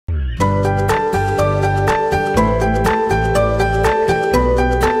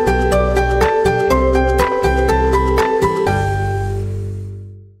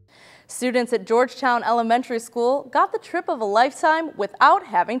Students at Georgetown Elementary School got the trip of a lifetime without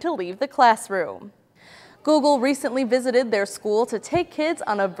having to leave the classroom. Google recently visited their school to take kids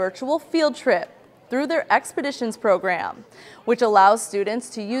on a virtual field trip through their Expeditions program, which allows students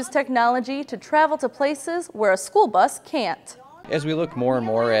to use technology to travel to places where a school bus can't. As we look more and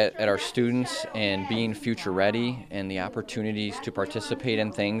more at our students and being future ready and the opportunities to participate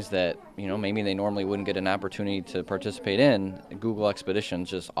in things that, maybe they normally wouldn't get an opportunity to participate in, Google Expeditions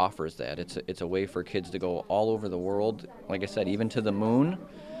just offers that. It's a way for kids to go all over the world, like I said, even to the moon.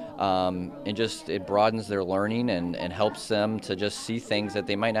 It broadens their learning and helps them to just see things that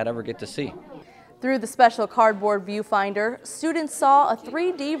they might not ever get to see. Through the special cardboard viewfinder, students saw a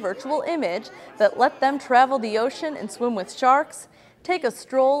 3D virtual image that let them travel the ocean and swim with sharks, take a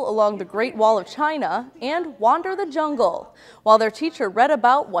stroll along the Great Wall of China, and wander the jungle, while their teacher read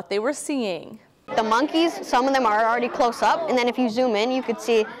about what they were seeing. The monkeys, some of them are already close up, and then if you zoom in, you could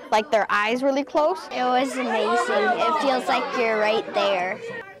see their eyes really close. It was amazing. It feels like you're right there.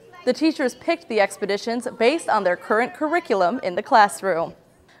 The teachers picked the expeditions based on their current curriculum in the classroom.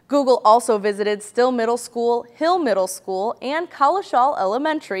 Google also visited Still Middle School, Hill Middle School, and Colishall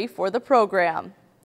Elementary for the program.